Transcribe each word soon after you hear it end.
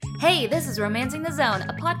Hey, this is Romancing the Zone,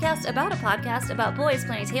 a podcast about boys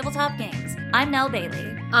playing tabletop games. I'm Nell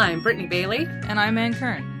Bailey. I'm Brittany Bailey. And I'm Ann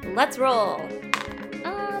Kern. Let's roll.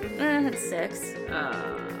 It's 6.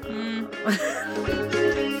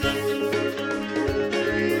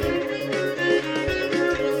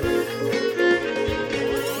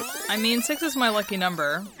 I mean, 6 is my lucky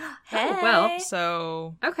number. Hey. Oh, well.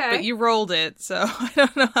 So, Okay. but you rolled it, so I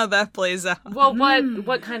don't know how that plays out. Well,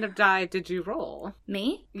 what kind of die did you roll?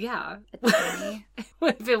 Me? Yeah. A 20.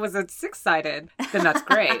 If it was a 6-sided, then that's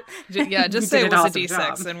great. Yeah, just You say did it an was a awesome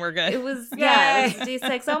D6 job. and we're good. It was, Yay. it was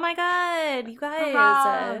D6. Oh my god, you guys.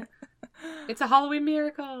 Hurrah. It's a Halloween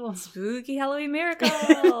miracle. Spooky Halloween miracle.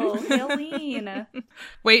 Halloween.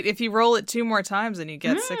 Wait, if you roll it 2 more times and you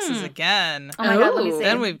get 6s again, Oh my god, let me Ooh. see.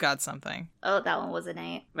 then we've got something. Oh, that one was an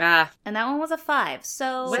 8. Ah, And that one was a 5.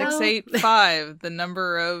 So, Well- 685, the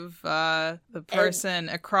number of the person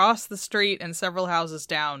across the street and several houses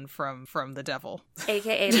down from the devil.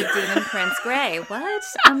 AKA the Demon Prince Grey. What?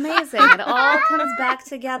 Amazing. It all comes back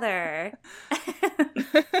together.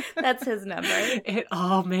 That's his number. it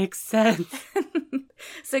all makes sense.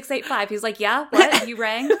 685. He's like, yeah, what? You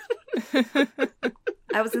rang?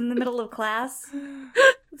 I was in the middle of class,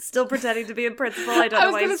 still pretending to be a principal. I don't I know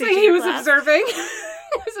was why going he's to say teaching he in was class. observing.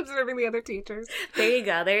 He was observing the other teachers. There you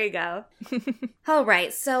go. There you go. All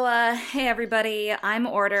right. So, hey, everybody. I'm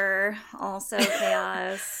Order, also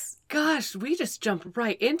Chaos. Gosh, we just jumped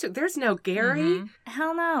right into. There's no Gary. Mhm.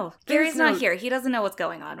 Hell no. There's Gary's not no- here. He doesn't know what's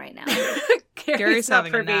going on right now. Gary's not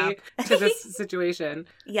having a privy nap. to this situation.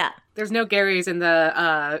 Yeah. There's no Garys in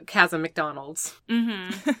the Chasm McDonald's.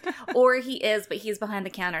 Mm-hmm. Or he is, but he's behind the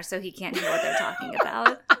counter, so he can't hear what they're talking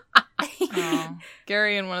about. Oh.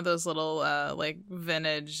 Gary in one of those little like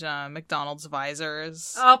vintage McDonald's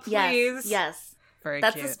visors. Oh, Yes. please. Yes. Very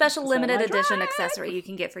That's cute. the special So limited I edition tried. accessory you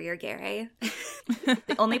can get for your Gary.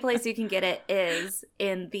 The only place you can get it is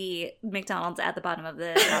in the McDonald's at the bottom of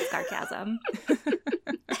the South Chasm.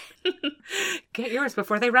 Get yours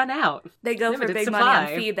before they run out. They go Limited for big supply.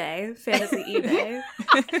 money on eBay, fantasy eBay.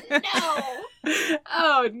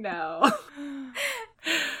 Oh, no.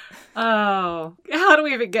 Oh, how do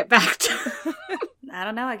we even get back to... I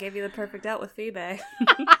don't know. I gave you the perfect out with eBay.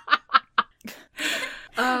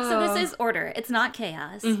 Oh. So this is Order. It's not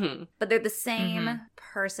Chaos, Mhm. but they're the same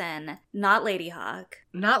person, not Lady Hawk.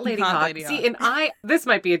 Not Lady Not Hawk. Lady See, Hawk. and this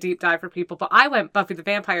might be a deep dive for people, but I went Buffy the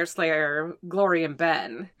Vampire Slayer, Glory and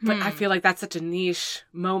Ben. But I feel like that's such a niche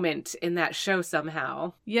moment in that show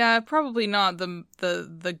somehow. Yeah, probably not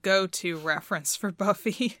the go-to reference for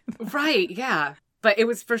Buffy. Right, yeah. But it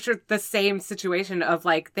was for sure the same situation of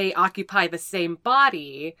like they occupy the same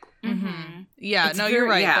body. Mm-hmm. Yeah, It's no, very- you're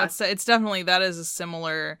right. yeah. It's definitely, that is a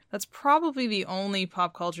similar, that's probably the only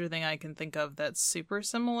pop culture thing I can think of that's super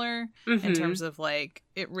similar in Mhm. terms of like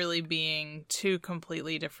it really being two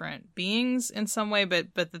completely different beings in some way,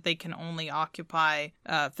 but that they can only occupy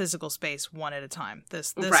physical space one at a time.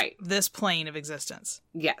 This Right. this plane of existence.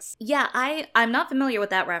 Yes. Yeah, I'm not familiar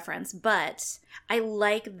with that reference, but I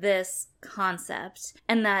like this concept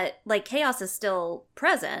and that like chaos is still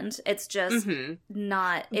present. It's just Mhm.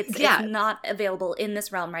 not it's Yeah. not available in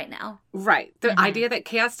this realm right now. Right. The Mhm. idea that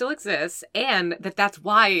chaos still exists and that's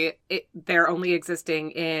why they're only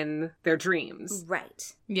existing in their dreams.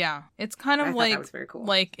 Right. Yeah, it's kind I of thought like that was very cool.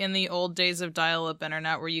 like in the old days of dial-up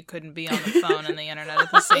internet where you couldn't be on the phone and the internet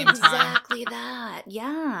at the same time. Exactly that.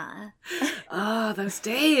 Yeah. Oh, those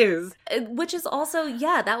days. Which is also,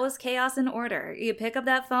 yeah, that was Chaos and Order. You pick up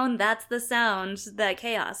that phone, that's the sound that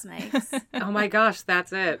Chaos makes. Oh my gosh,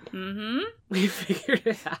 that's it. Mm-hmm. We figured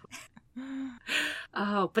it out.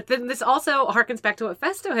 Oh, but then this also harkens back to what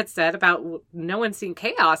Festo had said about no one's seen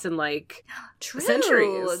chaos in like True.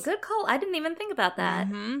 centuries. Good call. I didn't even think about that.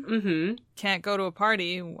 Mm-hmm. Can't go to a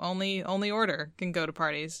party. Only Order can go to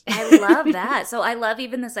parties. I love that. So I love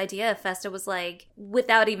even this idea. Festa was like,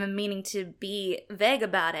 without even meaning to be vague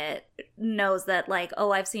about it, knows that like,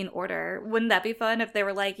 oh, I've seen Order. Wouldn't that be fun if they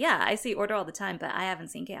were like, yeah, I see Order all the time, but I haven't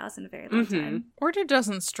seen Chaos in a very long time. Order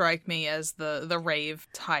doesn't strike me as the rave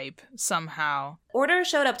type somehow. Order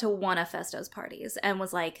showed up to one of Festo's parties and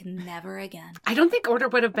was like, never again. I don't think Order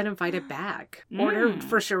would have been invited back. Order Mm.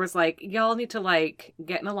 for sure was like, y'all need to like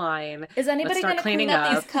get in a line. Is anybody start going to cleaning clean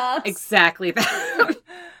up up. these cups? Exactly that.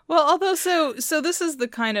 Well, although so this is the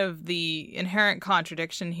kind of the inherent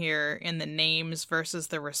contradiction here in the names versus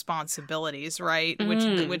the responsibilities, right?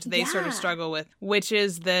 Which they sort of struggle with, which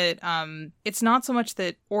is that it's not so much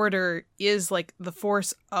that order is like the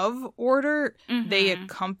force of order, they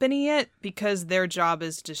accompany it because their job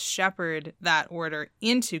is to shepherd that order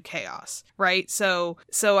into chaos, right? So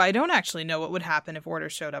I don't actually know what would happen if order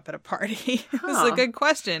showed up at a party. It's a good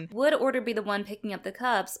question. Would order be the one picking up the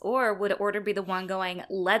cups, or would order be the one going,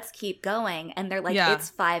 let's keep going? And they're like, it's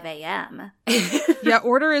 5 a.m. Yeah,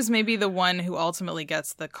 order is maybe the one who ultimately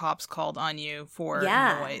gets the cops called on you for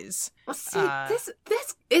noise. Well, see, this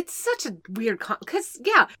it's such a weird because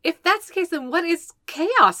if that's the case, then what is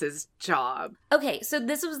chaos's job? Okay, so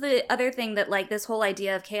this was the other thing that like this whole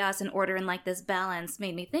idea of chaos and order and like this balance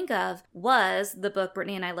made me think of was the book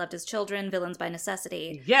Brittany and I loved as children, Villains by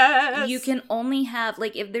Necessity. Yes! You can only have,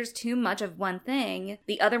 like, if there's too much of one thing,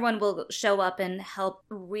 the other one will show up and help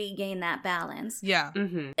regain that balance. Yeah.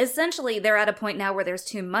 Essentially, they're at a point now where there's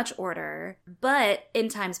too much order, but in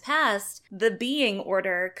times past, the being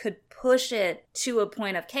order could push it to a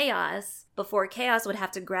point of chaos before chaos would have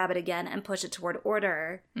to grab it again and push it toward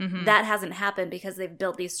order. That hasn't happened because they've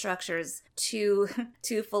built these structures too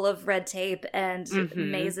full of red tape and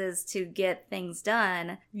mazes to get things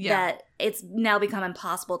done that it's now become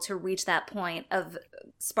impossible to reach that point of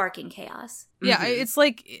sparking chaos. Yeah, it's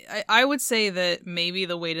like, I would say that maybe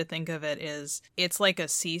the way to think of it is it's like a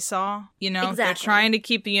seesaw, you know? Exactly. They're trying to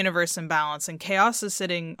keep the universe in balance, and chaos is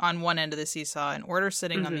sitting on one end of the seesaw and order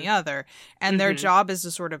sitting on the other, and their job is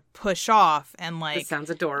to sort of push off and like, this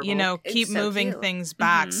sounds adorable. You know, keep It's so moving cute. things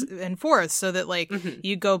back and forth so that like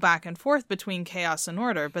you go back and forth between chaos and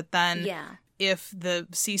order, but then if the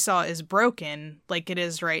seesaw is broken, like it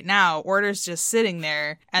is right now, order's just sitting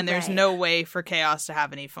there, and there's no way for chaos to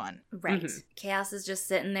have any fun. Right. Chaos is just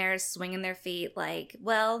sitting there, swinging their feet like,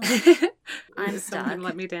 well, I'm stuck. Someone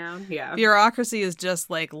let me down. Yeah. Bureaucracy is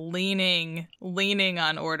just like leaning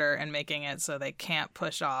on order and making it so they can't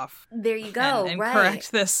push off. There you go. And right.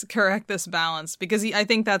 correct this balance, because I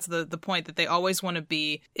think that's the point that they always want to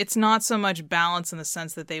be. It's not so much balance in the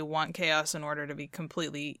sense that they want chaos and order to be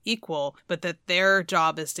completely equal, but that their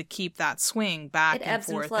job is to keep that swing back and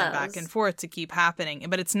forth and back and forth to keep happening.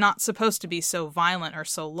 But it's not supposed to be so violent or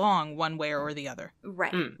so long one way or the other.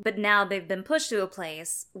 Right. But now they've been pushed to a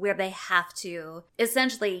place where they have to,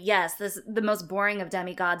 essentially, yes, the most boring of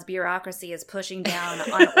demigods, bureaucracy, is pushing down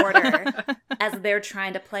on order as they're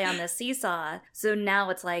trying to play on this seesaw. So now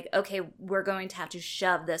it's like, okay, we're going to have to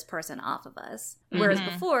shove this person off of us. Whereas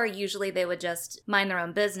before, usually they would just mind their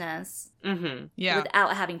own business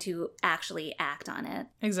without having to actually act on it.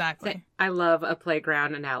 Exactly. I love a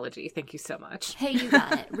playground analogy. Thank you so much. Hey, you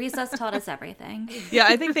got it. Recess taught us everything. Yeah,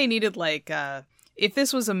 I think they needed like if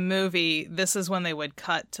this was a movie, this is when they would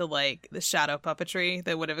cut to like the shadow puppetry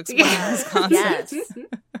that would have explained this concept. Yes.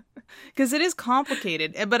 Because it is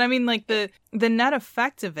complicated. But I mean, like the net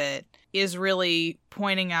effect of it is really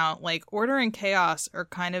pointing out like order and chaos are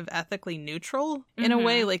kind of ethically neutral in a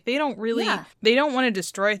way. Like they don't really, they don't want to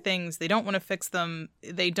destroy things. They don't want to fix them.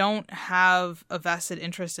 They don't have a vested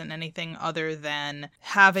interest in anything other than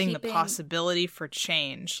having the possibility for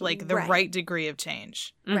change, like the right degree of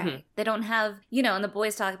change. Right. They don't have, you know, and the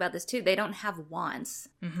boys talk about this too, they don't have wants.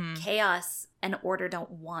 Chaos and order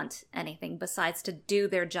don't want anything besides to do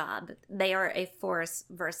their job. They are a force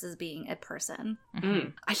versus being a person.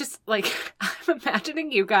 I just, like, I'm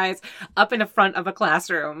imagining you guys up in the front of a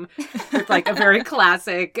classroom with, like, a very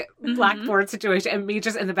classic blackboard situation, and me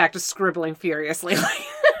just in the back just scribbling furiously, like,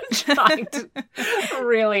 trying to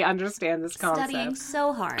really understand this concept. Studying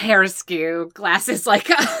so hard. Hair askew, glasses, like,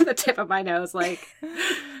 the tip of my nose, like,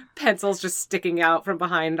 pencils just sticking out from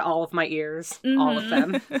behind all of my ears. All of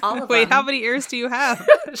them. All of Wait, them. how many ears do you have?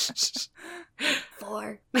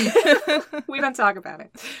 4. We don't talk about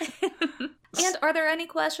it. And are there any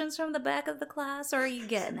questions from the back of the class, or are you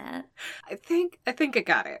getting it? I think I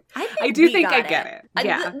got it. I do think I get it.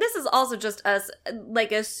 Yeah. This is also just us,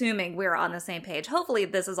 like, assuming we're on the same page. Hopefully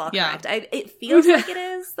this is all correct. It feels like it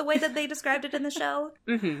is, the way that they described it in the show.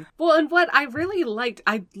 Well, and what I really liked,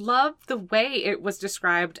 I love the way it was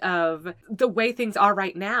described of the way things are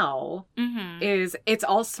right now is it's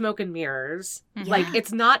all smoke and mirrors. Like,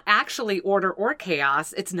 it's not actually order or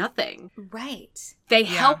chaos. It's nothing. Right. They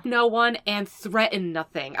help no one and threaten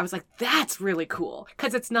nothing. I was like, that's really cool.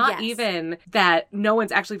 Because it's not even that no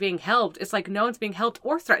one's actually being helped. It's like no one's being helped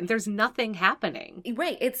or threatened. There's nothing happening.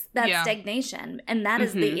 Right. It's that stagnation. And that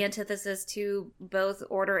is the antithesis to both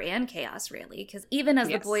order and chaos, really. Because even as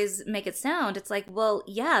the boys make it sound, it's like, well,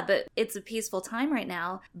 yeah, but it's a peaceful time right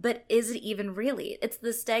now. But is it even really? It's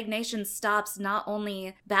the stagnation stops not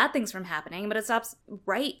only bad things from happening, but it stops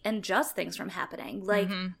right and just things from happening. Like,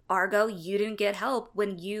 Argo, you didn't get help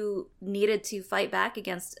when you needed to fight back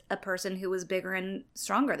against a person who was bigger and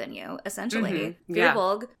stronger than you, essentially.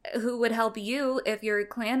 Firbolg, who would help you if your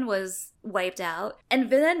clan was wiped out.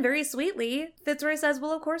 And then very sweetly, Fitzroy says,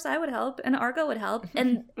 well, of course I would help, and Argo would help,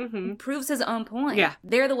 and proves his own point. Yeah.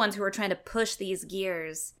 They're the ones who are trying to push these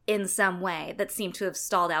gears in some way that seem to have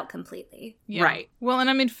stalled out completely. Yeah. Right. Well, and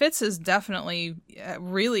I mean, Fitz has definitely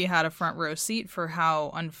really had a front row seat for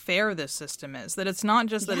how unfair this system is. That it's not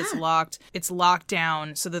just that it's locked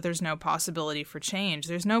down so that there's no possibility for change.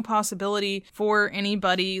 There's no possibility for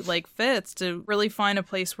anybody like Fitz to really find a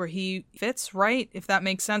place where he fits right, if that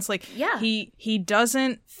makes sense. Like, he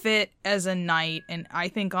doesn't fit as a knight, and I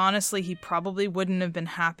think honestly he probably wouldn't have been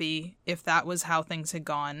happy if that was how things had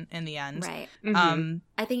gone in the end. Right.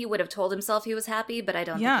 I think he would have told himself he was happy, but I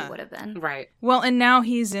don't think he would have been. Right. Well, and now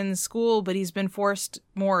he's in school, but he's been forced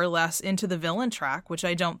more or less into the villain track, which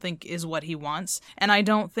I don't think is what he wants. And I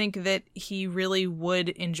don't think that he really would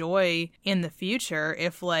enjoy in the future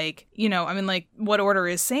if, like, you know, I mean, like what Order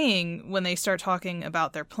is saying when they start talking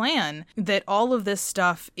about their plan, that all of this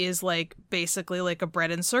stuff is like basically like a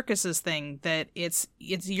bread and circuses thing, that it's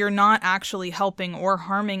you're not actually helping or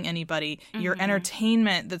harming anybody. Your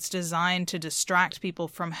entertainment that's designed to distract people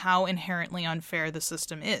from how inherently unfair the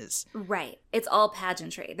system is. Right. It's all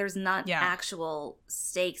pageantry. There's not actual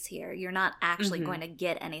stakes here. You're not actually going to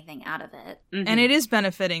get anything out of it. And it is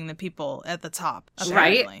benefiting the people at the top,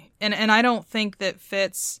 apparently. Right. And I don't think that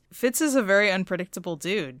Fitz is a very unpredictable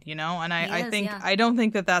dude, you know? And I don't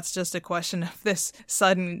think that that's just a question of this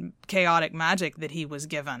sudden chaotic magic that he was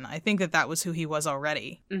given. I think that was who he was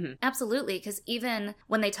already. Absolutely, because even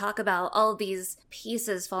when they talk about all of these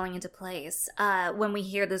pieces falling into place, when we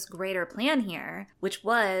hear this greater plan here, which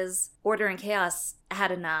was Order and Chaos had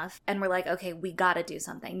enough, and we're like, okay, we gotta do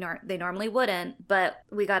something. They normally wouldn't, but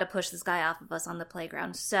we gotta push this guy off of us on the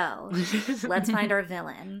playground. So let's find our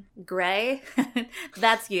villain. Gray,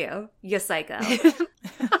 that's you psycho.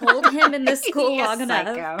 Hold him in this school long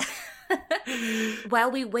enough.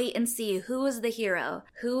 While we wait and see who is the hero,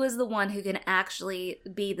 who is the one who can actually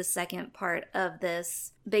be the second part of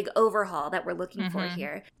this big overhaul that we're looking for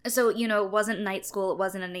here. So, you know, it wasn't night school, it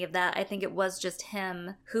wasn't any of that. I think it was just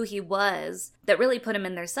him, who he was, that really put him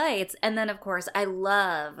in their sights. And then, of course, I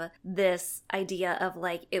love this idea of,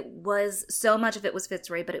 like, it was, so much of it was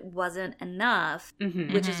Fitzroy, but it wasn't enough,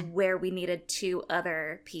 which is where we needed two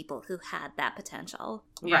other people who had that potential.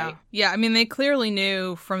 Yeah. Right. Yeah, I mean, they clearly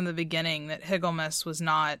knew from the beginning that Higglemus was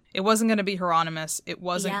not, it wasn't going to be Hieronymus, it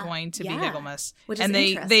wasn't going to be Higglemus. Which is and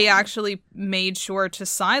they actually made sure to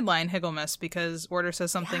sideline Higglemus, because Order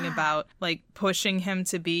says something about, like, pushing him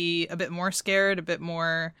to be a bit more scared, a bit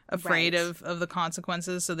more afraid of the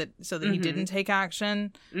consequences, so that he didn't take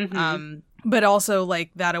action. But also, like,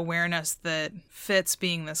 that awareness that Fitz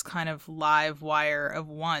being this kind of live wire of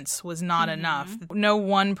once was not enough. No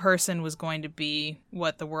one person was going to be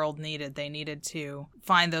what the world needed. They needed to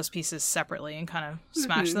find those pieces separately and kind of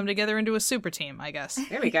smash them together into a super team, I guess.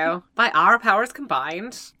 There we go. By our powers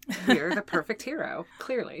combined, we're the perfect hero,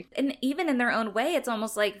 clearly. And even in their own way, it's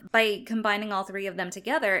almost like by combining all three of them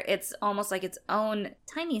together, it's almost like its own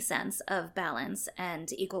tiny sense of balance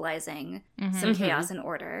and equalizing some chaos and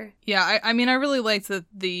order. Yeah, I mean, I really liked that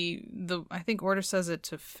the I think Order says it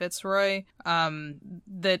to Fitzroy,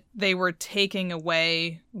 that they were taking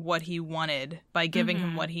away what he wanted by giving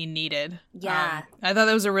him what he needed. Yeah. I thought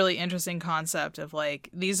that was a really interesting concept of, like,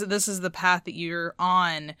 this is the path that you're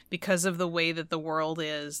on because of the way that the world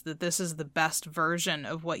is, that this is the best version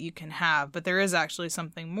of what you can have, but there is actually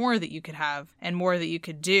something more that you could have and more that you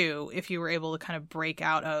could do if you were able to kind of break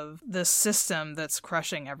out of the system that's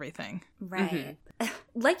crushing everything. Right.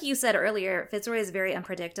 Like you said earlier, Fitzroy is very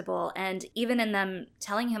unpredictable, and even in them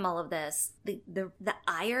telling him all of this, the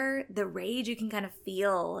ire, the rage you can kind of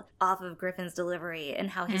feel off of Griffin's delivery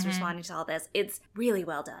and how he's responding to all this. It's really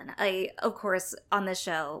well done. Of course, on this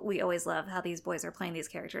show, we always love how these boys are playing these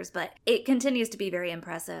characters, but it continues to be very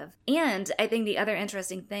impressive. And I think the other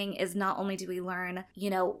interesting thing is not only do we learn,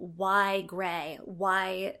 you know, why Gray,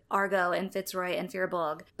 why Argo and Fitzroy and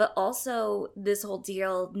Firbolg, but also this whole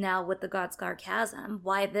deal now with the Godscar Chasm.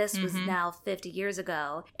 why this was now 50 years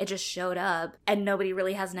ago. It just showed up and nobody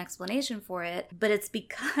really has an explanation for it. But it's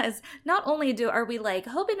because not only are we like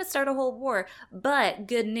hoping to start a whole war, but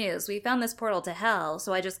good news, we found this portal to hell.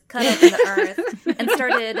 So I just cut open the earth and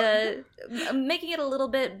started making it a little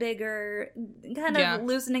bit bigger, kind of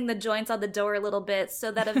loosening the joints on the door a little bit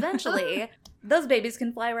so that eventually those babies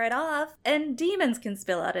can fly right off and demons can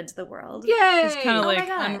spill out into the world. Yay! It's kind of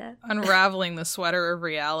like unraveling the sweater of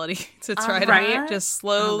reality to try to just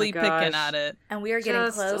slowly picking at it. And we are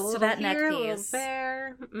getting close to that neck piece.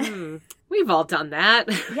 We've all done that.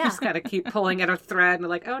 Yeah. Just got to keep pulling at a thread and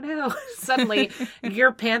like, oh no, suddenly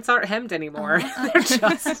your pants aren't hemmed anymore. They're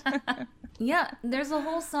just... Yeah, there's a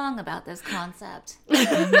whole song about this concept.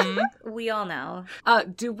 We all know.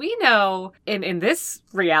 Do we know, in this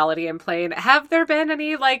reality and plane, have there been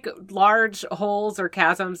any, like, large holes or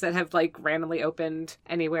chasms that have, like, randomly opened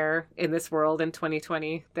anywhere in this world in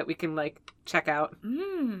 2020 that we can, like, check out?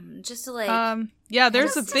 Just to, like... yeah,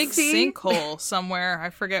 there's a big sinkhole somewhere. I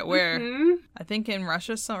forget where. I think in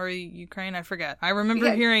Russia or Ukraine. I forget. I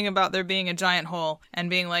remember hearing about there being a giant hole and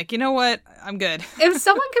being like, you know what? I'm good. If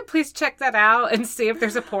someone could please check that out and see if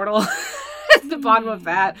there's a portal at the bottom of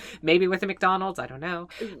that. Maybe with a McDonald's. I don't know.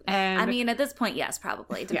 And... I mean, at this point, yes,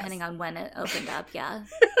 probably. Depending on when it opened up, yeah.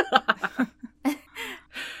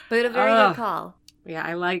 But a very good call. Yeah,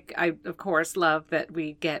 I of course love that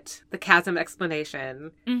we get the chasm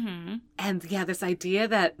explanation. And yeah, this idea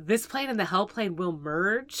that this plane and the hell plane will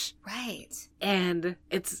merge. Right. And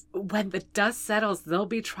it's when the dust settles, they'll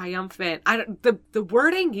be triumphant. The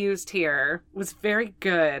wording used here was very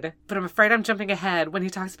good, but I'm afraid I'm jumping ahead when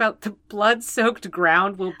he talks about the blood-soaked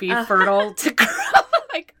ground will be fertile to grow.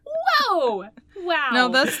 Like, whoa! Wow. No,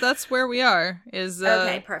 that's where we are. Is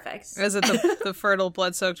okay, perfect. Is it the fertile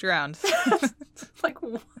blood-soaked ground? Like,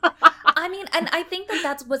 what? I mean, and I think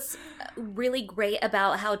that's what's really great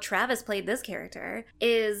about how Travis played this character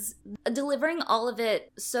is delivering all of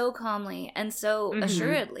it so calmly and so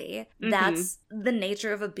assuredly. That's the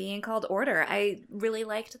nature of a being called Order. I really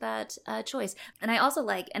liked that choice. And I also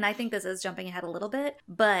like, and I think this is jumping ahead a little bit,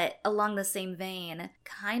 but along the same vein,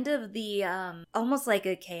 kind of the almost like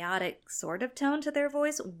a chaotic sort of tone to their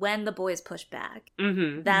voice when the boys push back.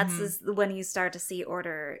 That's when you start to see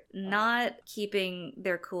Order not keeping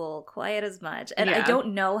their cool quite as much. And I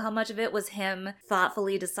don't know how much of it was him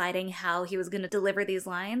thoughtfully deciding how he was going to deliver these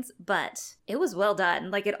lines, but it was well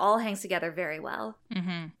done. Like, it all hangs together very well.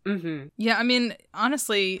 Yeah, I mean,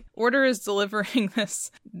 honestly, Order is delivering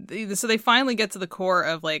this. So they finally get to the core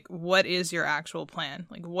of, like, what is your actual plan?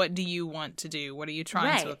 Like, what do you want to do? What are you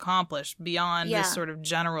trying to accomplish beyond this sort of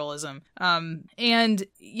generalism? And,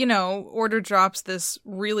 you know, Order drops this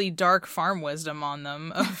really dark farm wisdom on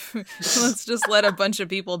them of, let's just let a bunch of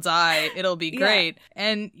people die. It'll be great.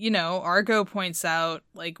 And, you know, Argo points out,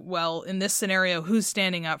 like, well, in this scenario, who's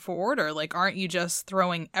standing up for Order? Like, aren't you just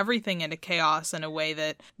throwing everything into chaos in a way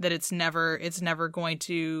that it's never going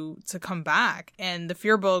to come back? And the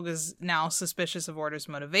Firbolg is now suspicious of Order's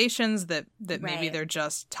motivations, that maybe they're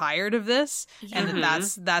just tired of this, and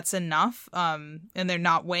that's enough. And they're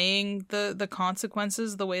not weighing the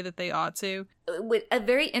consequences the way that they ought to. With a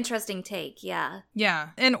very interesting take, yeah.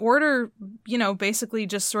 And Order, you know, basically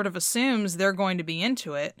just sort of assumes they're going to be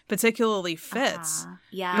into it, particularly Fitz.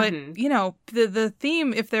 But you know, the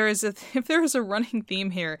theme, if there is a running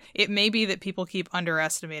theme here, it may be that people keep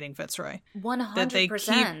underestimating Fitzroy. 100%.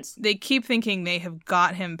 That they keep thinking they have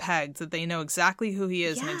got him pegged, that they know exactly who he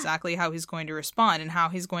is and exactly how he's going to respond and how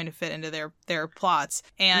he's going to fit into their plots.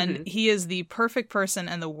 And he is the perfect person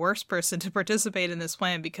and the worst person to participate in this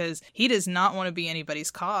plan because he does not want to be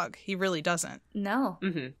anybody's cog. He really doesn't. No.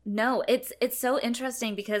 No, it's so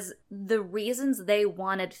interesting because the reasons they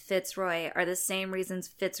wanted Fitzroy are the same reasons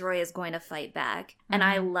Fitzroy is going to fight back. And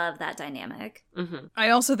I love that dynamic. I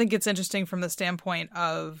also think it's interesting from the standpoint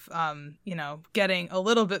of, you know, getting a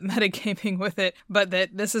little bit metagaming with it, but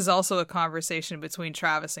that this is also a conversation between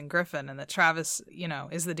Travis and Griffin, and that Travis, you know,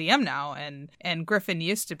 is the DM now, and Griffin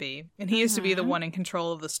used to be. And he used to be the one in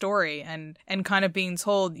control of the story, and kind of being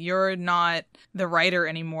told, you're not the writer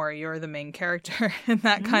anymore, you're the main character. And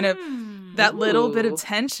that kind of, that little bit of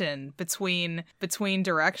tension between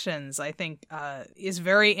directions, I think, is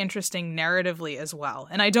very interesting narratively as well.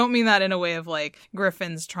 And I don't mean that in a way of like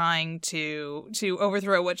Griffin's trying to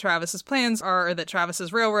overthrow what Travis's plans are, or that Travis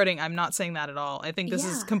is railroading. I'm not saying that at all. I think this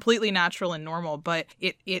is completely natural and normal, but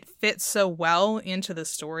it fits so well into the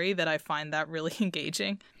story that I find that really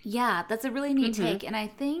engaging. Yeah, that's a really neat take. And I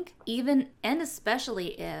think even, and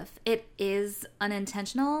especially if it is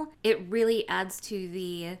unintentional, it really adds to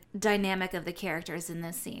the dynamic of the characters in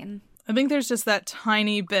this scene. I think there's just that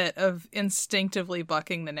tiny bit of instinctively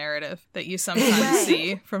bucking the narrative that you sometimes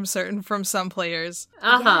see from some players.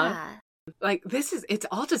 Yeah. Like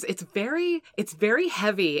it's very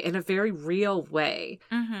heavy in a very real way.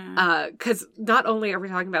 Because not only are we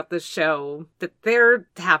talking about this show that they're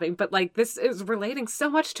having, but like this is relating so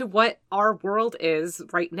much to what our world is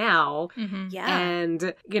right now. Yeah.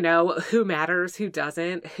 And, you know, who matters, who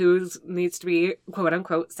doesn't, who needs to be quote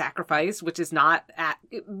unquote sacrificed, which is not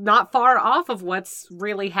far off of what's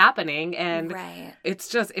really happening. And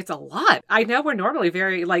it's a lot. I know we're normally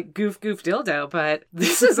very like goof dildo, but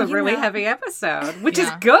this is a really heavy episode, which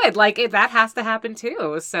is good. Like that has to happen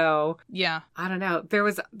too. So yeah, I don't know. There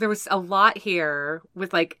was a lot here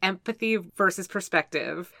with like empathy versus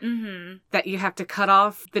perspective that you have to cut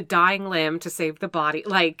off the dying limb to save the body.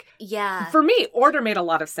 Like, for me, order made a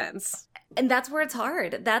lot of sense. And that's where it's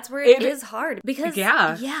hard. That's where it is hard. Because,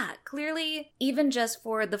 clearly, even just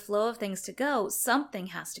for the flow of things to go, something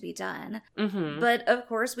has to be done. But, of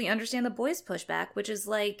course, we understand the boys' pushback, which is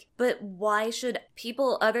like, but why should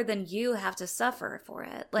people other than you have to suffer for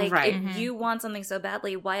it? Like, if you want something so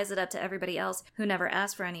badly, why is it up to everybody else who never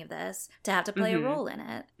asked for any of this to have to play a role in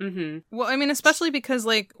it? Well, I mean, especially because,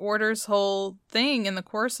 like, Order's whole thing in the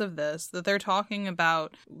course of this, that they're talking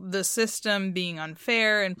about the system being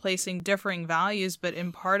unfair and placing different values, but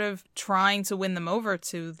in part of trying to win them over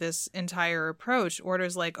to this entire approach,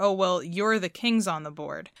 Order's like, oh, well, you're the kings on the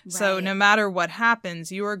board. So no matter what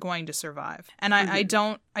happens, you are going to survive. And I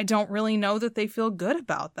don't really know that they feel good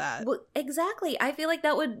about that. Well, exactly. I feel like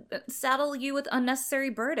that would saddle you with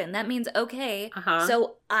unnecessary burden. That means, okay,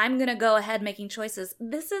 so I'm going to go ahead making choices.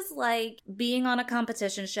 This is like being on a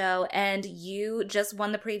competition show and you just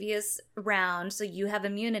won the previous round, so you have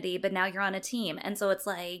immunity, but now you're on a team. And so it's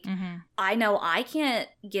like, I know I can't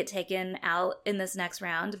get taken out in this next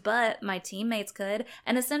round, but my teammates could.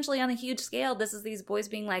 And essentially on a huge scale, this is these boys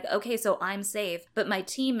being like, okay, so I'm safe, but my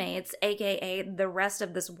teammates, aka the rest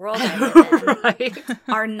of this world I live in,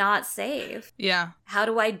 are not safe. Yeah. How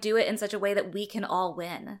do I do it in such a way that we can all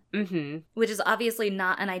win? Which is obviously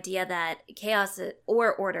not an idea that Chaos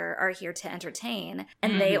or Order are here to entertain.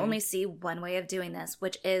 And they only see one way of doing this,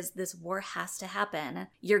 which is this war has to happen.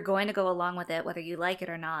 You're going to go along with it, whether you like it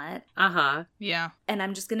or not. Yeah. And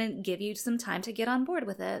I'm just going to give you some time to get on board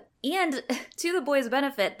with it. And to the boys'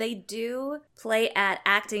 benefit, they do play at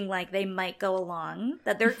acting like they might go along,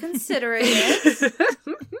 that they're considering it.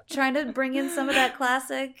 Trying to bring in some of that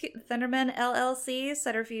classic Thunderman LLC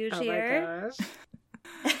subterfuge here. Oh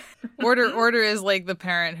my gosh. Order is like the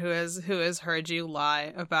parent who has heard you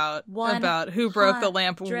lie about who broke the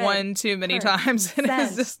lamp one too many times and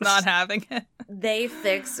is just not having it. They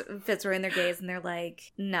fix Fitzroy in their gaze and they're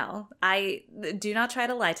like, no, I do not try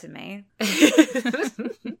to lie to me.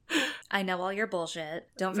 I know all your bullshit.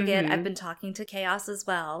 Don't forget, I've been talking to Chaos as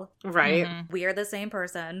well. Right. We are the same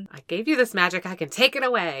person. I gave you this magic. I can take it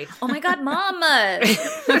away. Oh my god, Mama!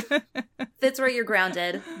 Fitzroy, you're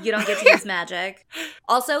grounded. You don't get to use magic.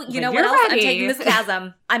 Also, you know what else? Ready. I'm taking this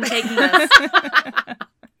chasm. I'm taking this.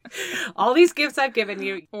 All these gifts I've given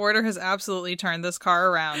you. Order has absolutely turned this car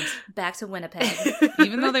around. Back to Winnipeg.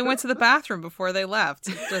 Even though they went to the bathroom before they left.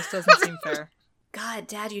 It just doesn't seem fair. God,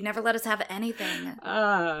 Dad, you never let us have anything.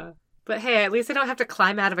 But hey, at least I don't have to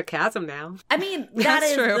climb out of a chasm now. I mean, that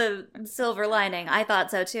is true. The silver lining. I thought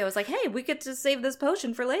so too. I was like, hey, we get to save this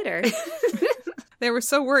potion for later. They were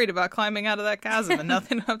so worried about climbing out of that chasm and now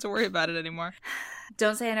they don't have to worry about it anymore.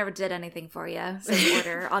 Don't say I never did anything for you, said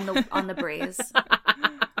Order on the breeze.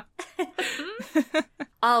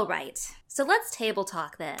 All right. So let's table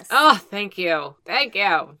talk this. Oh, thank you. Thank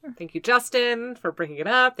you. Thank you, Justin, for bringing it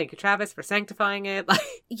up. Thank you, Travis, for sanctifying it.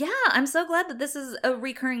 Yeah, I'm so glad that this is a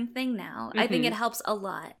recurring thing now. I think it helps a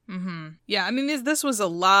lot. Yeah, I mean, this was a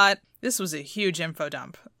lot. This was a huge info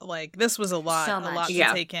dump. Like, this was a lot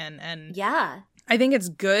to take in. And yeah. I think it's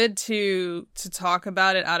good to talk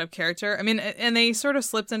about it out of character. I mean, and they sort of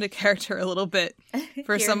slipped into character a little bit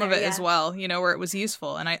for some of it as well, you know, where it was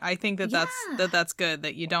useful. And I think that's good,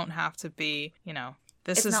 that you don't have to be, you know,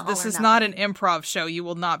 this is not an improv show. You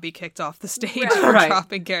will not be kicked off the stage for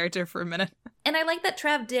dropping character for a minute. And I like that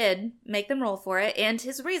Trav did make them roll for it, and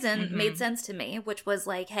his reason made sense to me, which was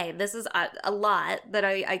like, hey, this is a lot that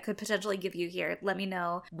I could potentially give you here. Let me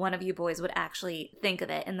know one of you boys would actually think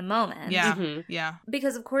of it in the moment. Yeah, yeah.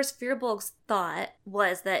 Because, of course, Fearbolg's thought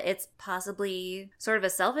was that it's possibly sort of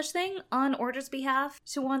a selfish thing on Order's behalf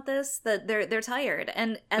to want this, that they're tired.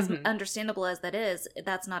 And as understandable as that is,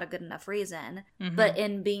 that's not a good enough reason. But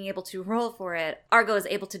in being able to roll for it, Argo is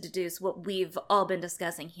able to deduce what we've all been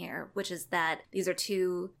discussing here, which is that that these are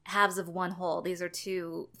two halves of one whole. These are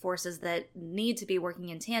two forces that need to be working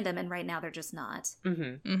in tandem, and right now they're just not.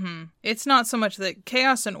 It's not so much that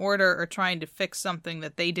chaos and order are trying to fix something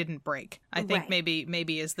that they didn't break. I think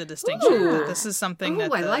maybe is the distinction. Ooh. That this is something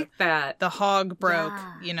that I like that. the hog broke,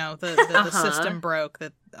 Yeah. The system broke,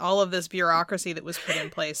 that all of this bureaucracy that was put in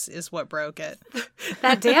place is what broke it.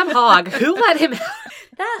 That damn hog. Who let him out?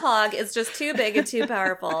 That hog is just too big and too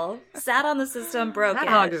powerful. Sat on the system, broke That it.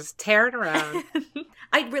 hog is tearing around.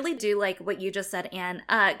 I really do like what you just said, Anne,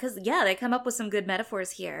 because, they come up with some good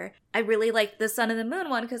metaphors here. I really like the sun and the moon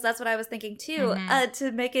one, because that's what I was thinking, too.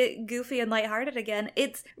 To make it goofy and lighthearted again,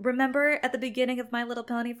 it's, remember at the beginning of My Little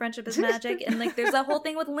Pony, Friendship is Magic? And, there's that whole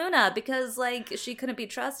thing with Luna, because, she couldn't be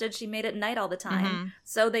trusted. She made it night all the time.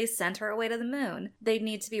 So they sent her away to the moon. They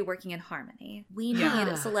need to be working in harmony. We need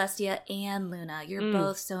Celestia and Luna. You're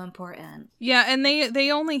both so important. Yeah, and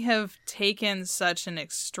they only have taken such an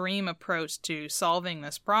extreme approach to solving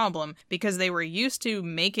this problem because they were used to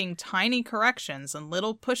making tiny corrections and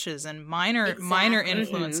little pushes and minor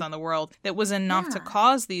influence on the world that was enough to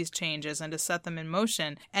cause these changes and to set them in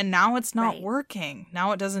motion. And now it's not working.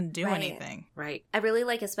 Now it doesn't do anything. Right. I really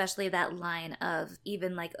like especially that line of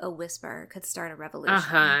even a whisper could start a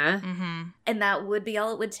revolution. And that would be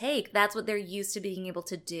all it would take. That's what they're used to being able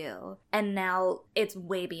to do. And now it's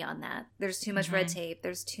way beyond that. There's too much red tape.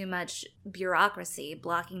 There's too much bureaucracy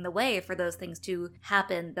blocking the way for those things to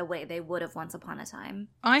happen the way they would have once upon a time.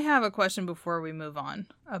 I have a question before we move on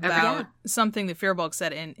about something that Fearbulk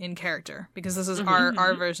said in character, because this is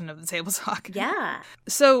our version of the table talk. Yeah.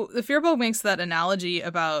 So the Fearbulk makes that analogy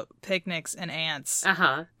about picnics and ants.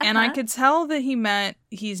 And I could tell that he meant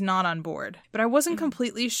he's not on board, but I wasn't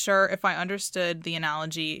completely sure if I understood the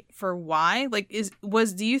analogy for why.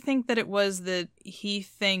 Do you think that it was that he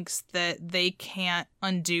thinks that they can't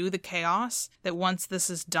undo the chaos, that once this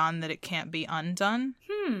is done that it can't be undone?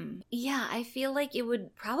 Yeah, I feel like it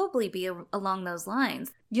would probably be along those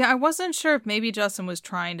lines. Yeah, I wasn't sure if maybe Justin was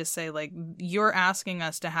trying to say, you're asking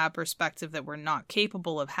us to have perspective that we're not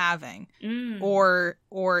capable of having, or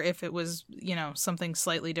if it was, something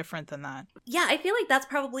slightly different than that. Yeah, I feel like that's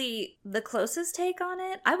probably the closest take on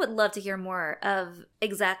it. I would love to hear more of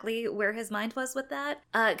exactly where his mind was with that,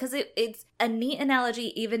 because it's a neat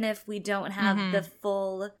analogy, even if we don't have the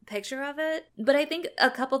full picture of it. But I think a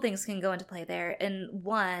couple things can go into play there. And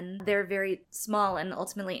one, they're very small and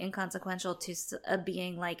ultimately inconsequential to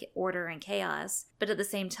being order and chaos. But at the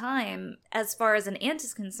same time, as far as an ant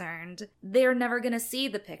is concerned, they're never going to see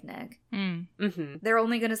the picnic. They're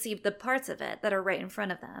only going to see the parts of it that are right in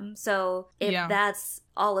front of them. So if that's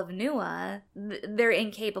all of Nua, they're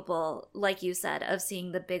incapable, like you said, of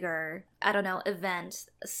seeing the bigger, event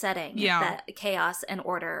setting that chaos and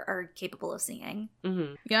order are capable of seeing.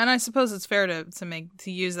 Yeah, and I suppose it's fair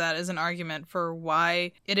to use that as an argument for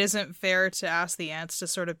why it isn't fair to ask the ants to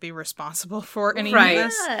sort of be responsible for any of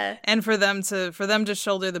this, and for them to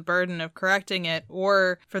shoulder the burden of correcting it,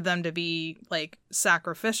 or for them to be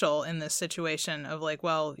sacrificial in this situation of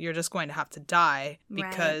you're just going to have to die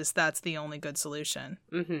because that's the only good solution.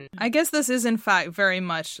 I guess this is in fact very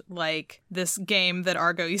much like this game that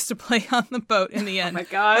Argo used to play on the boat in the end. Oh my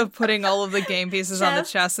God. Of putting all of the game pieces on the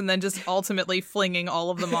chest and then just ultimately flinging all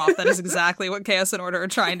of them off. That is exactly what Chaos and Order are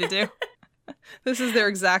trying to do. This is their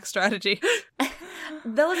exact strategy.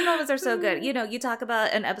 Those moments are so good. You talk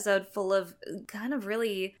about an episode full of kind of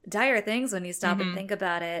really dire things when you stop and think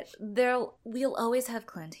about it. We'll always have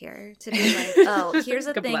Clint here to be like, oh, here's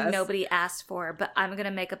a thing nobody asked for, but I'm going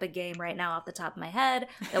to make up a game right now off the top of my head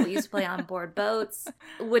that we used to play on board boats,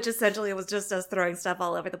 which essentially was just us throwing stuff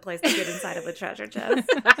all over the place to get inside of a treasure chest.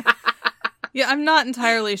 Yeah, I'm not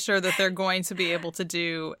entirely sure that they're going to be able to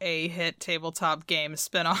do a hit tabletop game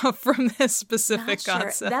spinoff from this specific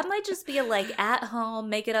concept. That might just be a at home,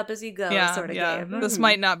 make it up as you go sort of game. This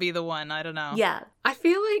might not be the one. I don't know. Yeah. I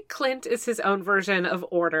feel like Clint is his own version of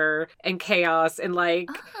order and chaos, and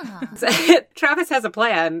Travis has a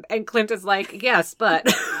plan, and Clint is like, yes,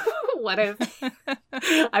 but what if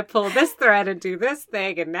I pull this thread and do this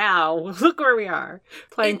thing, and now look where we are,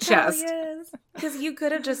 playing chess. Because you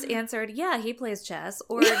could have just answered, yeah, he plays chess,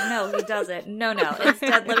 or no, he doesn't. No.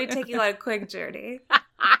 Instead, let me take you on a quick journey.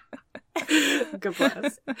 Good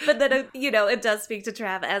bless. But then, it does speak to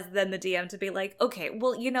Trav as then the DM to be like, okay,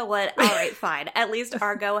 well, you know what? All right, fine. At least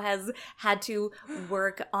Argo has had to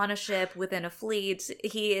work on a ship within a fleet.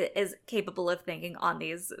 He is capable of thinking on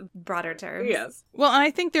these broader terms. Yes. Well,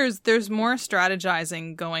 I think there's more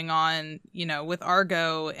strategizing going on, with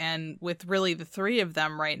Argo and with really the three of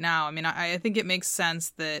them right now. I mean, I think it makes sense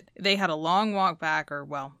that they had a long walk back, or,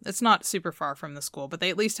 well, it's not super far from the school, but they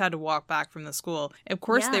at least had to walk back from the school. Of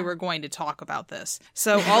course, they were going going to talk about this.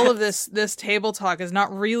 So all of this table talk is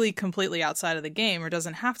not really completely outside of the game, or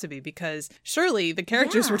doesn't have to be, because surely the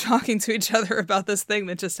characters were talking to each other about this thing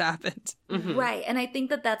that just happened. Mm-hmm. Right. And I think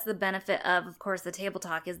that that's the benefit of course, the table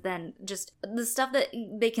talk is then just the stuff that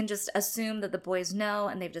they can just assume that the boys know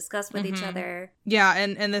and they've discussed with each other. Yeah,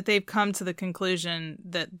 and that they've come to the conclusion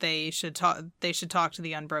that they should talk to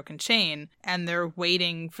the Unbroken Chain, and they're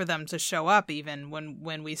waiting for them to show up even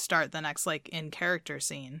when we start the next like in character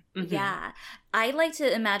scene. Mm-hmm. Yeah. I like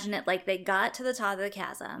to imagine it like they got to the top of the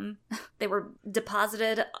chasm. They were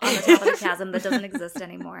deposited on the top of the chasm that doesn't exist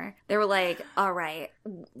anymore. They were like, all right,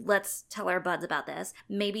 let's tell our buds about this.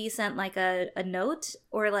 Maybe sent like a note,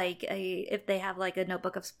 or like if they have like a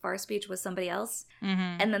notebook of far speech with somebody else.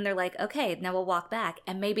 Mm-hmm. And then they're like, okay, now we'll walk back.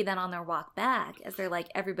 And maybe then on their walk back, as they're like,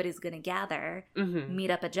 everybody's going to gather, meet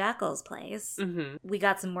up at Jackal's place. We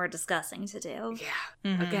got some more discussing to do. Yeah.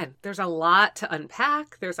 Mm-hmm. Again, there's a lot to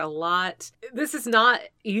unpack. There's a lot. This is not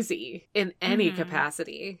easy in any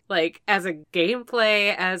capacity. Like as a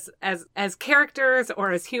gameplay, as characters,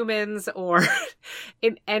 or as humans, or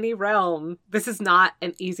in any realm, this is not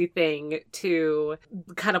an easy thing to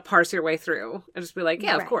kind of parse your way through and just be like,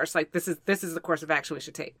 yeah, of course, like this is the course of action we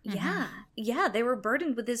should take. Yeah, they were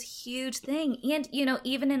burdened with this huge thing. And, you know,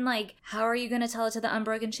 even in like, how are you going to tell it to the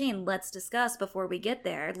Unbroken Chain? Let's discuss before we get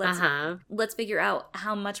there. Let's figure out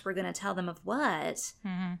how much we're going to tell them of what.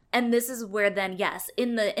 And this is where then, yes,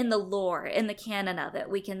 in the lore, in the canon of it,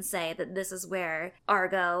 we can say that this is where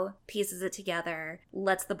Argo pieces it together,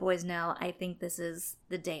 lets the boys know, I think this is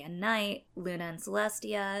the day and night, Luna and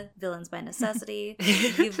Celestia, villains by necessity.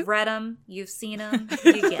 You've read them, you've seen them,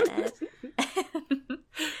 you get it.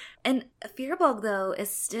 And Firbolg, though,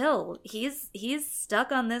 is still, he's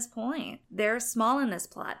stuck on this point. They're small in this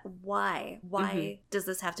plot. Why? Why does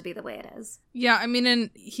this have to be the way it is? Yeah, I mean,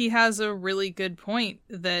 and he has a really good point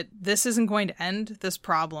that this isn't going to end this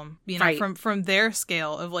problem, you know, from their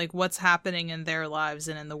scale of like what's happening in their lives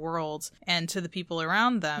and in the world and to the people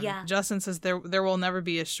around them. Yeah. Justin says there will never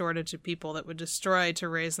be a shortage of people that would destroy to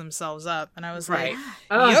raise themselves up. And I was like,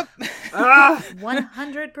 yep.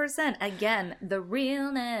 100%. Again, the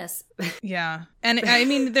realness. Yeah. And I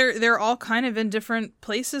mean, they're all kind of in different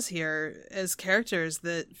places here as characters.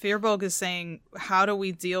 That Firbolg is saying, how do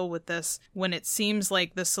we deal with this when it seems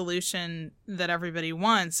like the solution that everybody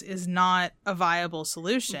wants is not a viable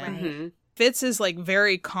solution? Fitz is like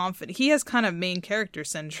very confident. He has kind of main character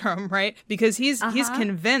syndrome, right? Because he's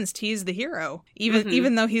convinced he's the hero,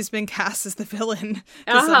 even though he's been cast as the villain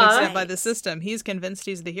to some extent by the system. He's convinced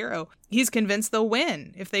he's the hero. He's convinced they'll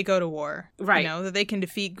win if they go to war. Right. You know, that they can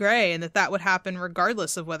defeat Grey, and that would happen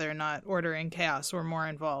regardless of whether or not Order and Chaos were more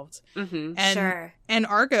involved. And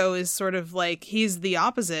Argo is sort of like, he's the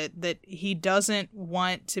opposite, that he doesn't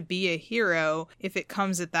want to be a hero if it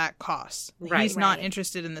comes at that cost. He's not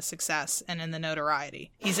interested in the success and in the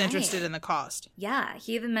notoriety. He's interested in the cost. Yeah,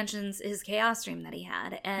 he even mentions his Chaos Dream that he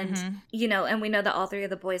had. And, you know, and we know that all three of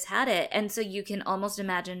the boys had it. And so you can almost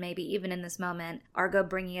imagine maybe even in this moment, Argo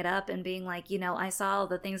bringing it up and being like, you know, I saw all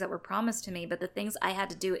the things that were promised to me, but the things I had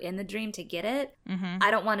to do in the dream to get it, I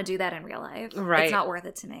don't want to do that in real life. It's not worth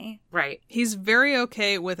it to me. He's very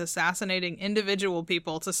okay with assassinating individual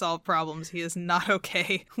people to solve problems. He is not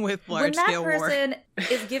okay with large-scale war. When that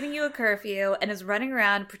person is giving you a curfew and is running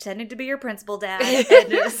around pretending to be your principal dad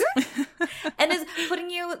and is putting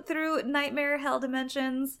you through nightmare hell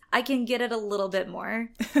dimensions, I can get it a little bit more.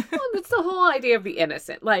 Well, it's the whole idea of the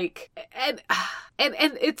innocent. Like, and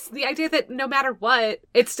it's the idea that no matter what,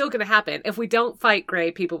 it's still going to happen. If we don't fight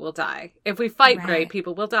Grey, people will die. If we fight Grey,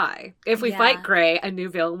 people will die. If we fight Grey, a new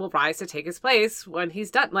villain will rise to take his place when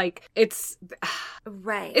he's done. Like, it's...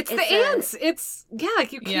 It's the ants. It's,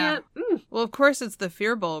 like, you can't... Well, of course, it's the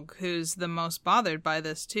Firbolg who's the most bothered by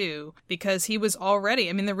this, too, because he was already...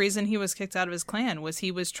 I mean, the reason he was kicked out of his clan was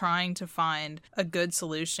he was trying to find a good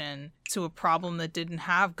solution to a problem that didn't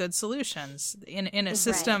have good solutions in a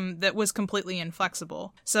system that was completely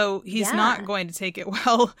inflexible. So he's not going to take it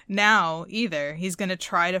well now either. He's going to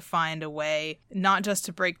try to find a way not just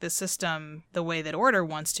to break the system the way that Order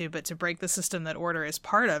wants to, but to break the system that Order is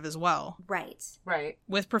part of as well. Right.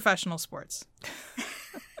 With professional sports.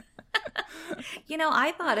 You know,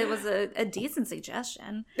 I thought it was a decent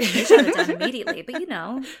suggestion. They should have done immediately, but you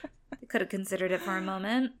know, they could have considered it for a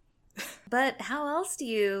moment. But how else do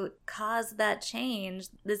you cause that change,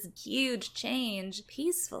 this huge change,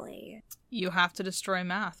 peacefully? You have to destroy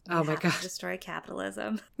math. Oh my God. Destroy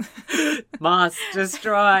capitalism. Must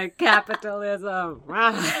destroy capitalism.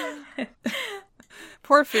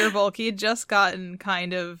 poor Fearbulk. He had just gotten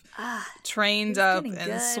kind of trained up and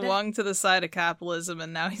good. swung to the side of capitalism,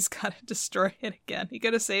 and now he's got to destroy it again. He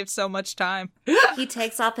could have saved so much time. He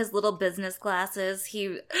takes off his little business glasses.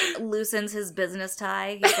 He loosens his business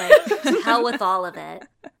tie. He's like, to hell with all of it.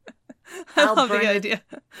 I love the idea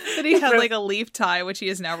that he had like a leaf tie, which he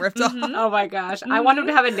has now ripped off. Oh my gosh. I want him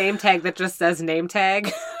to have a name tag that just says name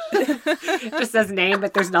tag. Just says name,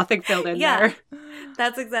 but there's nothing filled in there.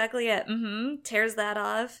 That's exactly it. Tears that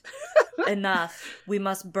off. Enough. We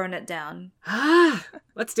must burn it down.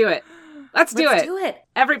 Let's do it. Let's do it.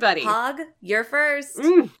 Everybody. Hog, you're first.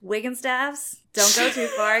 Wiggenstaffs, don't go too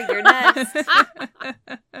far. You're next.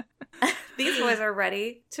 These boys are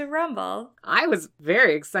ready to rumble. I was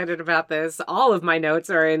very excited about this. All of my notes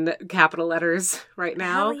are in capital letters right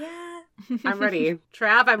now. Hell yeah. I'm ready.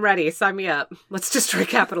 Trav, I'm ready. Sign me up. Let's destroy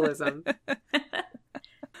capitalism.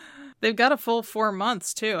 They've got a full 4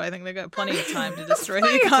 months, too. I think they've got plenty of time to destroy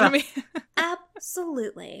the economy.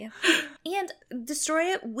 Absolutely. And destroy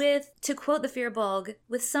it with, to quote the Fearbulk,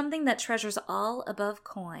 with something that treasures all above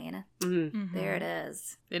coin. There it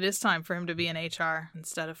is. It is time for him to be in HR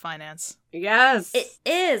instead of finance. Yes. It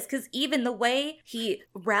is, because even the way he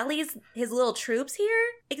rallies his little troops here,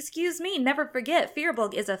 excuse me, never forget,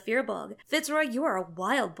 Fearbulk is a Fearbulk. Fitzroy, you are a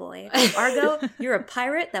wild boy. Argo, you're a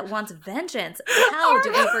pirate that wants vengeance. How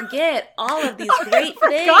did we forget all of these great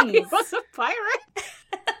things? He was a pirate.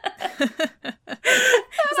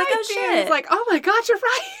 It's like, oh shit. It's like, oh my god, you're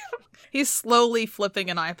right. He's slowly flipping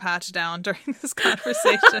an eye patch down during this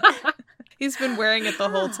conversation. He's been wearing it the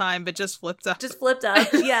whole time, but just flipped up. Just flipped up,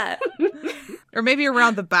 yeah. Or maybe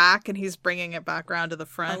around the back, and he's bringing it back around to the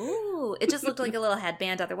front. Ooh, it just looked like a little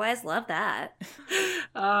headband otherwise. Love that.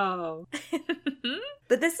 Oh.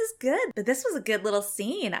 But this is good. But this was a good little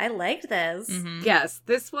scene. I liked this. Yes,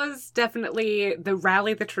 this was definitely the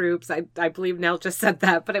rally the troops. I believe Nell just said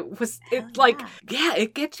that, but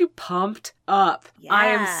it gets you pumped up. Yeah. I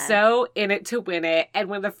am so in it to win it. And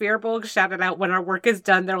when the Fearbulk shouted out, when our work is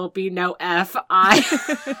done, there will be no F.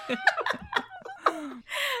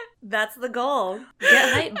 That's the goal.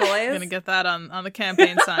 Get hype, boys. Gonna get that on the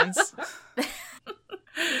campaign signs.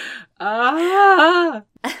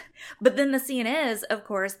 But then the scene is, of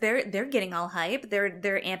course, they're getting all hype. They're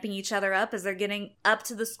amping each other up as they're getting up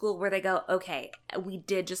to the school where they go, okay, we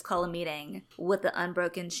did just call a meeting with the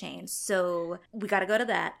unbroken chain, so we got to go to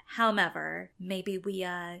that. However, maybe we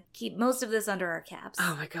keep most of this under our caps.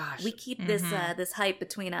 Oh my gosh. We keep this hype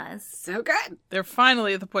between us. So good. They're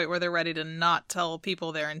finally at the point where they're ready to not tell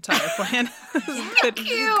people their entire plan. Thank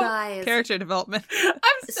you guys. Character development.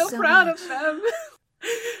 I'm so proud of them.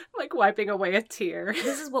 Like wiping away a tear.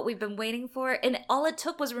 This is what we've been waiting for, and all it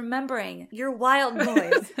took was remembering you're wild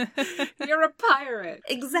boys. You're a pirate.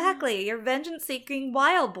 Exactly. You're vengeance-seeking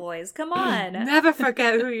wild boys. Come on. Never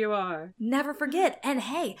forget who you are. Never forget. And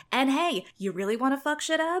hey, you really want to fuck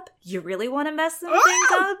shit up? You really want to mess some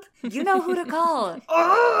things up? You know who to call.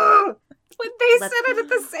 When they said it at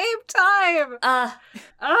the same time.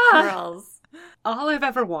 Girls. All I've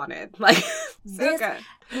ever wanted. Like, so good.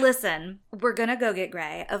 Listen, we're gonna go get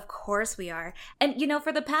Gray. Of course we are. And,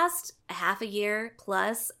 for the past half a year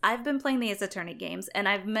plus, I've been playing the Ace Attorney games, and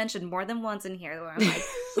I've mentioned more than once in here where I'm like,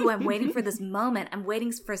 ooh, I'm waiting for this moment. I'm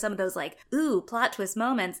waiting for some of those, like, ooh, plot twist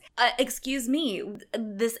moments. Excuse me,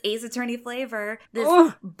 this Ace Attorney flavor,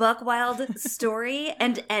 this buck wild story,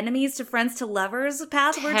 and enemies to friends to lovers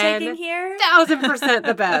path we're taking here. 1000%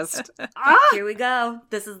 the best. Here we go.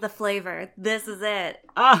 This is the flavor. This is it.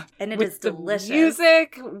 And it is delicious.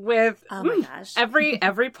 Music with oh my gosh.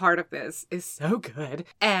 Every part of this is so good.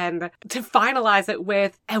 And to finalize it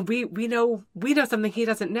with, and we know something he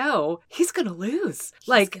doesn't know, he's gonna lose.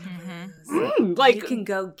 Like you can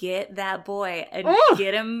go get that boy and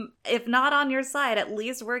get him, if not on your side, at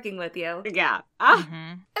least working with you. Yeah.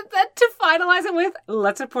 And then to finalize it with,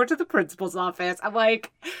 let's report to the principal's office. I'm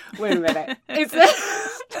like, wait a minute. Is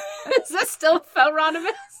this still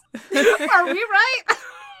Felronymous? Are we right?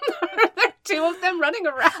 Are there two of them running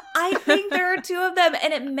around? I think there are two of them,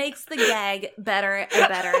 and it makes the gag better and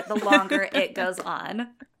better the longer it goes on.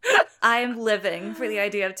 I am living for the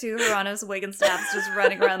idea of two Hieronymus Wiggenstaffs just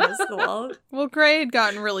running around the school. Well, Gray had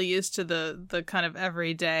gotten really used to the kind of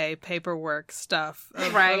everyday paperwork stuff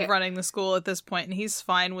of running the school at this point, and he's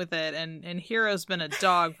fine with it. And Hero's been a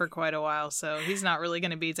dog for quite a while, so he's not really going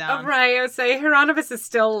to be down. Right, I would say Hieronymus is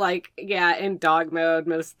still like, in dog mode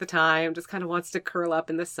most of the time, just kind of wants to curl up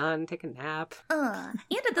in the sun, take a nap. And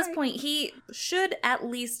at this point, he should at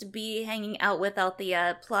least be hanging out with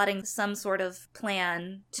Althea, plotting some sort of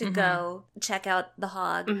plan to go check out the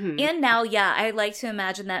hog. And now, yeah, I like to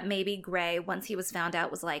imagine that maybe Gray, once he was found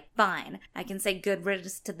out, was like, fine, I can say good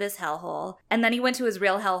riddance to this hellhole. And then he went to his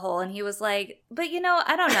real hellhole and he was like, but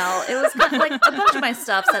I don't know. It was kind of like a bunch of my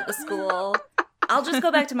stuff's at the school. I'll just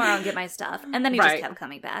go back tomorrow and get my stuff. And then he just kept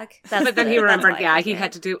coming back. But then he remembered, he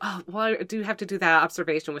had to do, I do have to do that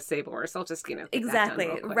observation with Sabor, so I'll just, get exactly, that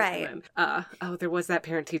done real quick. Right. And then, there was that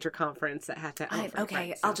parent-teacher conference that had to...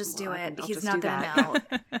 I'll just do it. He's not going to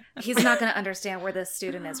know. He's not going to understand where this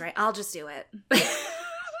student is, right? I'll just do it.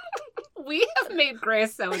 We have made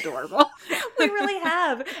Grace so adorable. We really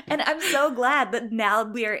have. And I'm so glad that now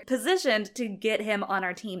we're positioned to get him on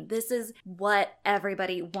our team. This is what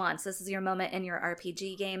everybody wants. This is your moment in your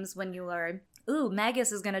RPG games when you learn,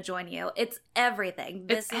 Magus is going to join you. It's everything.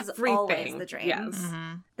 This is always the dream. Yes.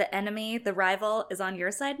 The enemy, the rival, is on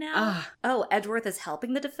your side now. Edgeworth is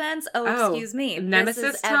helping the defense. Excuse me. Nemesis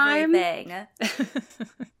this is time? everything.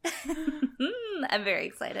 I'm very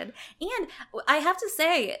excited. And I have to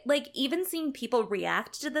say, even seeing people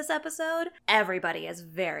react to this episode, everybody is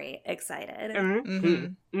very excited.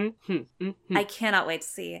 I cannot wait to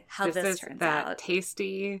see how this turns out.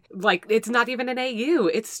 Tasty. It's not even an AU.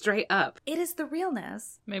 It's straight up. It is the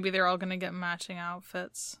realness. Maybe they're all going to get matching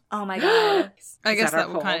outfits. Oh my god. I guess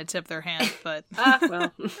that would kind of tip their hand, but...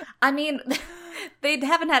 well. I mean, they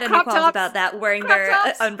haven't had any qualms about that, wearing their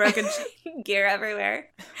unbroken gear everywhere.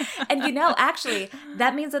 And actually,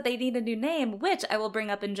 that means that they need a new name, which I will bring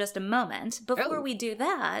up in just a moment. Before we do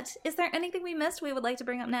that, is there anything we missed we would like to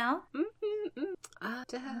bring up now?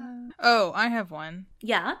 I have one.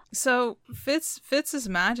 Yeah? So, Fitz's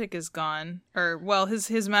magic is gone. Or, well,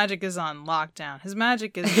 his magic is on lockdown. His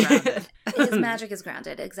magic is grounded. His magic is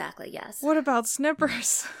grounded, exactly, yes. What about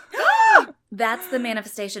Snippers? That's the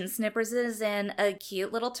manifestation. Snippers is in a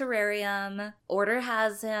cute little terrarium. Order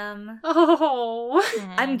has him. Oh.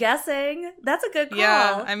 I'm guessing. That's a good call.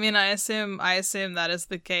 Yeah, I mean, I assume that is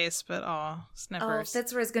the case, but Snippers.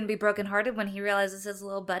 Fitzroy is going to be brokenhearted when he realizes his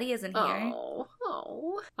little buddy isn't here.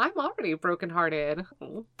 Oh, I'm already brokenhearted.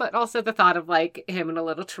 But also the thought of him in a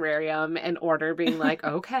little terrarium and Order being like,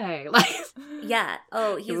 okay, yeah.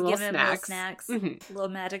 Oh, he's giving him little snacks, Mm-hmm. little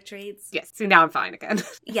magic treats. Yes. See, now I'm fine again.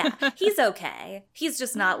 Yeah, he's okay. He's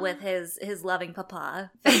just not with his loving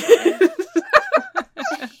papa.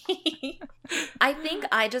 I think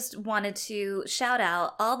I just wanted to shout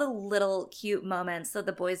out all the little cute moments that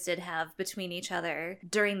the boys did have between each other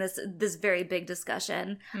during this very big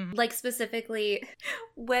discussion. Like specifically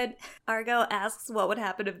when Argo asks what would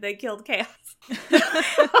happen if they killed Chaos.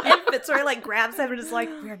 And Fitzroy grabs him and is like,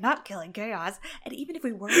 we're not killing Chaos. And even if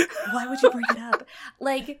we were, why would you bring it up?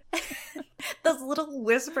 Those little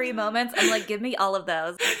whispery moments, I'm give me all of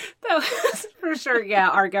those. That was for sure, yeah.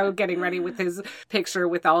 Argo getting ready with his picture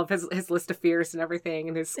with all of his list of fears and everything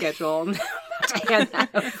and his schedule. And to hand that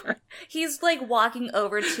over. He's walking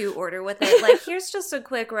over to Order with it. Here's just a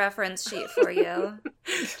quick reference sheet for you.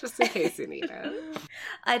 Just in case you need it.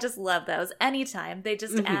 I just love those. Anytime. They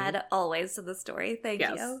just add always to the story. Thank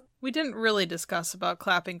you. We didn't really discuss about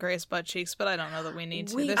clapping Grace butt cheeks, but I don't know that we need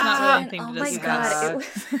to. There's not really anything to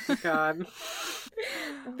discuss. My God.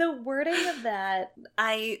 The wording of that,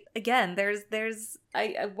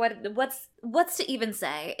 what's to even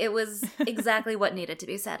say? It was exactly what needed to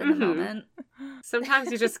be said in the moment.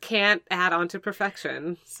 Sometimes you just can't add on to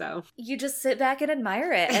perfection, so. You just sit back and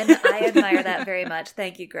admire it, and I admire that very much.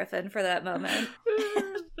 Thank you, Griffin, for that moment.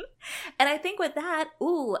 And I think with that,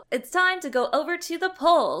 it's time to go over to the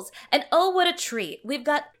polls. And what a treat. We've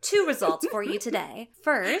got 2 results for you today.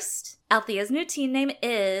 First, Althea's new team name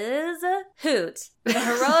is Hoot, the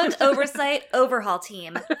Heroic Oversight Overhaul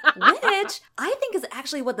Team, which I think is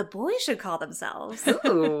actually what the boys should call themselves.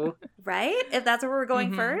 Ooh. Right? If that's where we're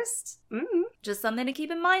going first. Just something to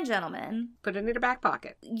keep in mind, gentlemen. Put it in your back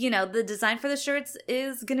pocket. The design for the shirts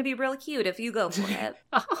is going to be real cute if you go for it.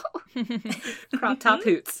 Crop top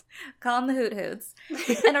hoots. Call them the Hoot Hoots.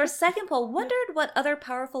 And our second poll wondered what other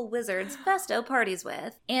powerful wizards Festo parties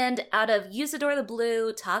with. And out of Usador the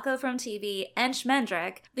Blue, Taco from TV, and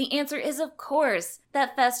Schmendrick, the answer is, of course,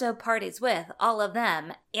 that Festo parties with all of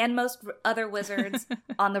them and most other wizards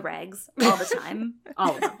on the regs all the time.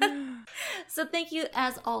 All of them. So thank you,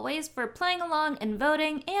 as always, for playing along and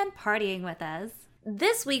voting and partying with us.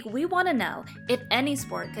 This week, we want to know, if any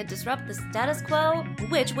sport could disrupt the status quo,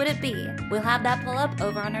 which would it be? We'll have that pull up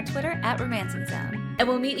over on our Twitter at Romancing Zone. And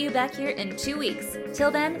we'll meet you back here in 2 weeks.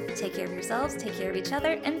 Till then, take care of yourselves, take care of each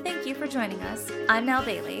other, and thank you for joining us. I'm Nell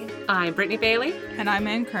Bailey. I'm Brittany Bailey. And I'm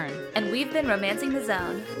Ann Kern. And we've been Romancing the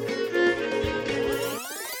Zone.